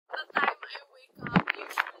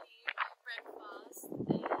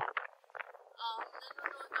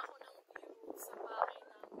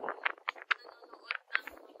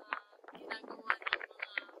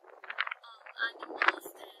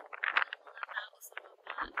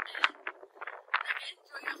and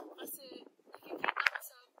nag-enjoy ako kasi nakikita ko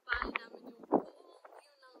sa bahay namin yung buong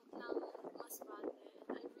view ng Masbate,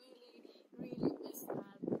 and I really miss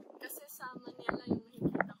that. Kasi sa Manila yung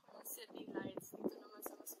nakikita ko yung city lights, dito naman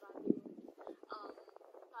sa Masbate yung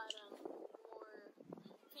parang more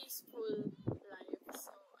peaceful life.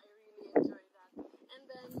 So I really enjoy that. And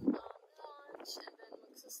then lunch, and then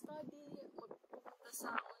magsa-study, magpupunta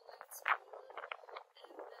sa online school,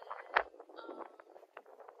 and then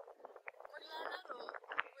maglalaro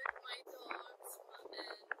with my dogs, and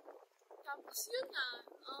tapos yun na,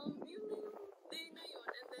 yun na yung day na yun,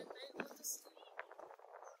 and then I go to sleep.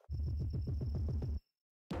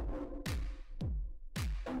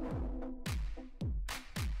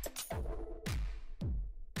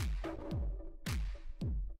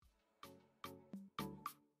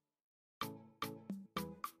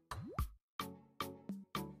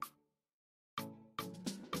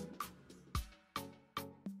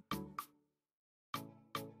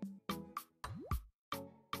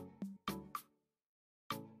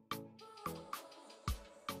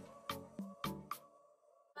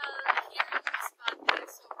 Here in Masbate,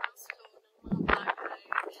 sobrang slow ng mga bagay,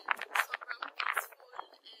 and sobrang peaceful,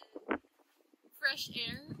 and fresh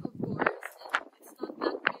air, of course, and it's not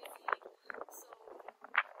that busy. So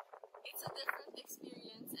it's a different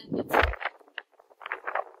experience, and it's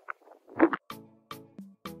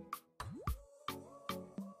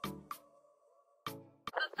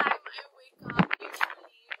the time I wake up,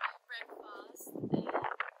 usually my breakfast, and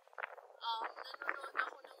nanonood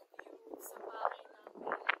ako ng view sa bahay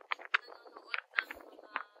namin. Nanonood ng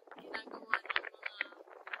mga ginagawa ng mga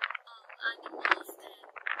animals and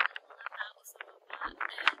ng mga tao sa baba.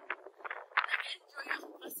 And nag-enjoy ako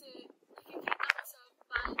kasi nakikita ko sa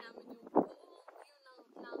bahay namin yung buong view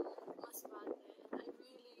ng Masbate. And I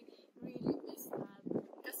really miss that.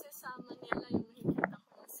 Kasi sa Manila yung nakikita ko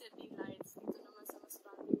yung city lights, dito naman sa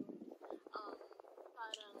Masbate yung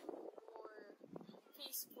parang more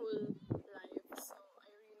peaceful life. So I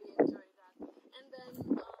really enjoy that. And then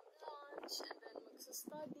lunch, and then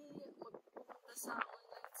magsa-study, magpupunta sa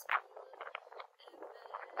online school, and then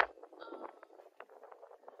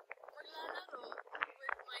maglalaro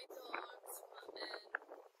with my dogs, and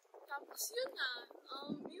tapos yun na,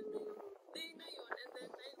 yun na yung day na yun, and then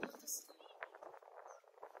I go to sleep.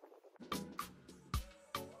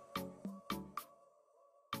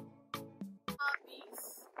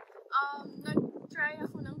 Hobbies. Nag-try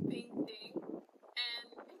ako ng painting, and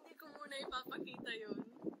hindi ko muna ipapakita yun.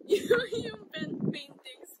 yung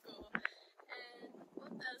paintings ko. And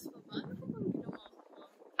what else pa ba? Ano pa bang ginawa ko?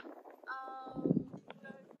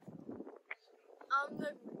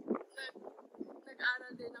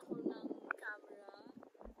 Nag-aral din ako ng camera.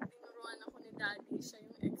 Tinuruan ako ni Daddy, siya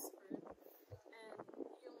yung expert. And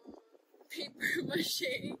yung paper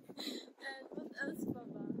mache. And what else pa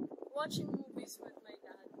ba? Watching movies with my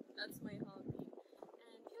dad. That's my hobby.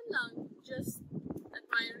 And yun lang, just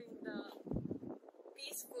admiring the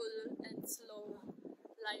peaceful and slow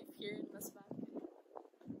life here in Masbate.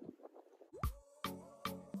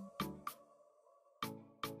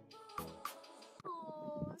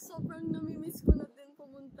 Sobrang nami-miss ko na din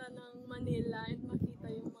pumunta ng Manila and makita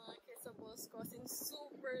yung mga Kissables ko, kasi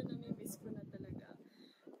super nami-miss ko na talaga.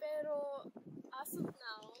 Pero as of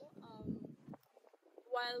now,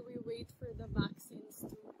 while we wait for the vaccines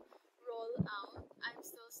to roll out, I'm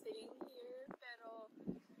still staying here, pero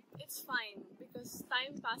it's fine because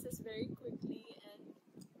time passes very quickly, and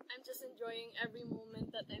I'm just enjoying every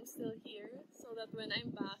moment that I'm still here, so that when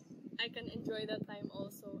I'm back, I can enjoy that time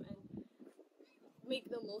also and make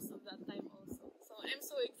the most of that time also. So I'm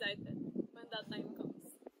so excited when that time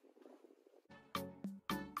comes.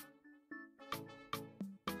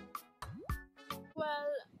 Well,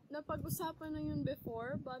 napag-usapan na yun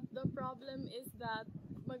before, but the problem is that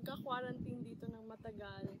magka-quarantine dito ng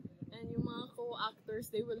matagal, and yung mga co-actors,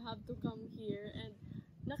 they will have to come here, and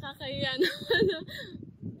nakakaya naman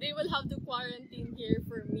they will have to quarantine here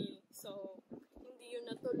for me. So hindi yun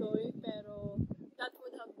natuloy, pero that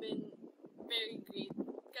would have been very great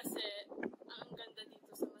kasi ang ganda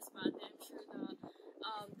dito sa Masbate. I'm sure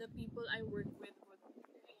the people I work with would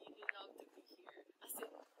really love to be here. As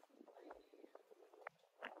in,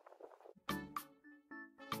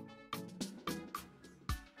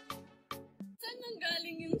 saan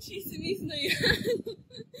nanggaling yung chismis na yan?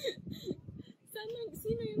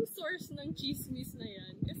 Sino yung source ng chismis na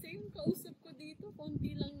yan? Kasi yung kausap ko dito,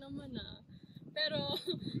 konti lang naman Pero,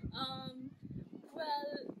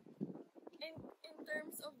 well, in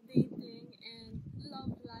terms of dating and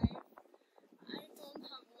love life, I don't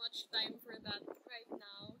have much time for that right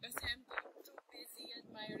now kasi I'm too busy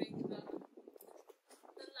admiring the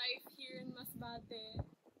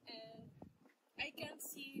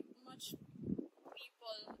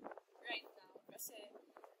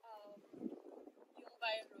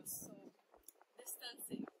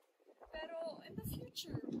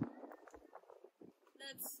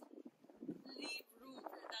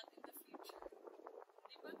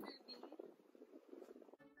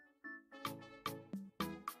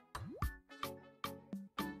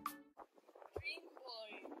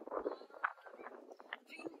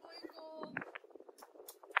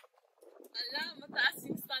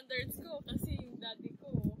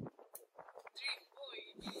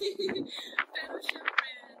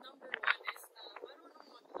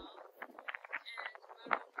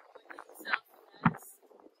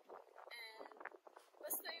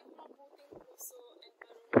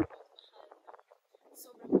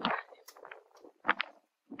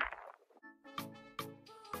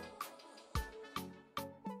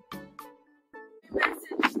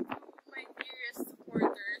message to my dearest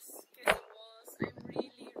supporters, Kissables. I'm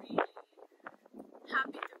really, really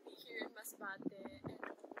happy to be here in Masbate, and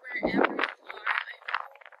wherever you are, I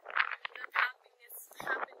hope that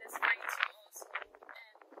happiness finds you also.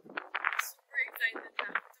 And I'm super excited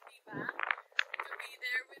na to be back, to be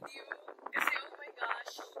there with you. Kasi oh my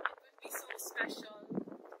gosh, it would be so special.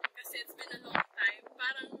 Kasi it's been a long time.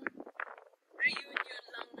 Parang reunion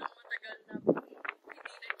lang ng matagal na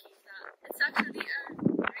hindi nakita. It's actually a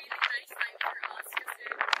really nice time for us kasi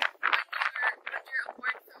when you're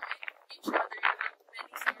apart from each other, you have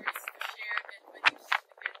many stories to share, and when you meet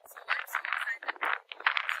again. So I'm so excited to see you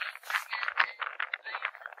again, and I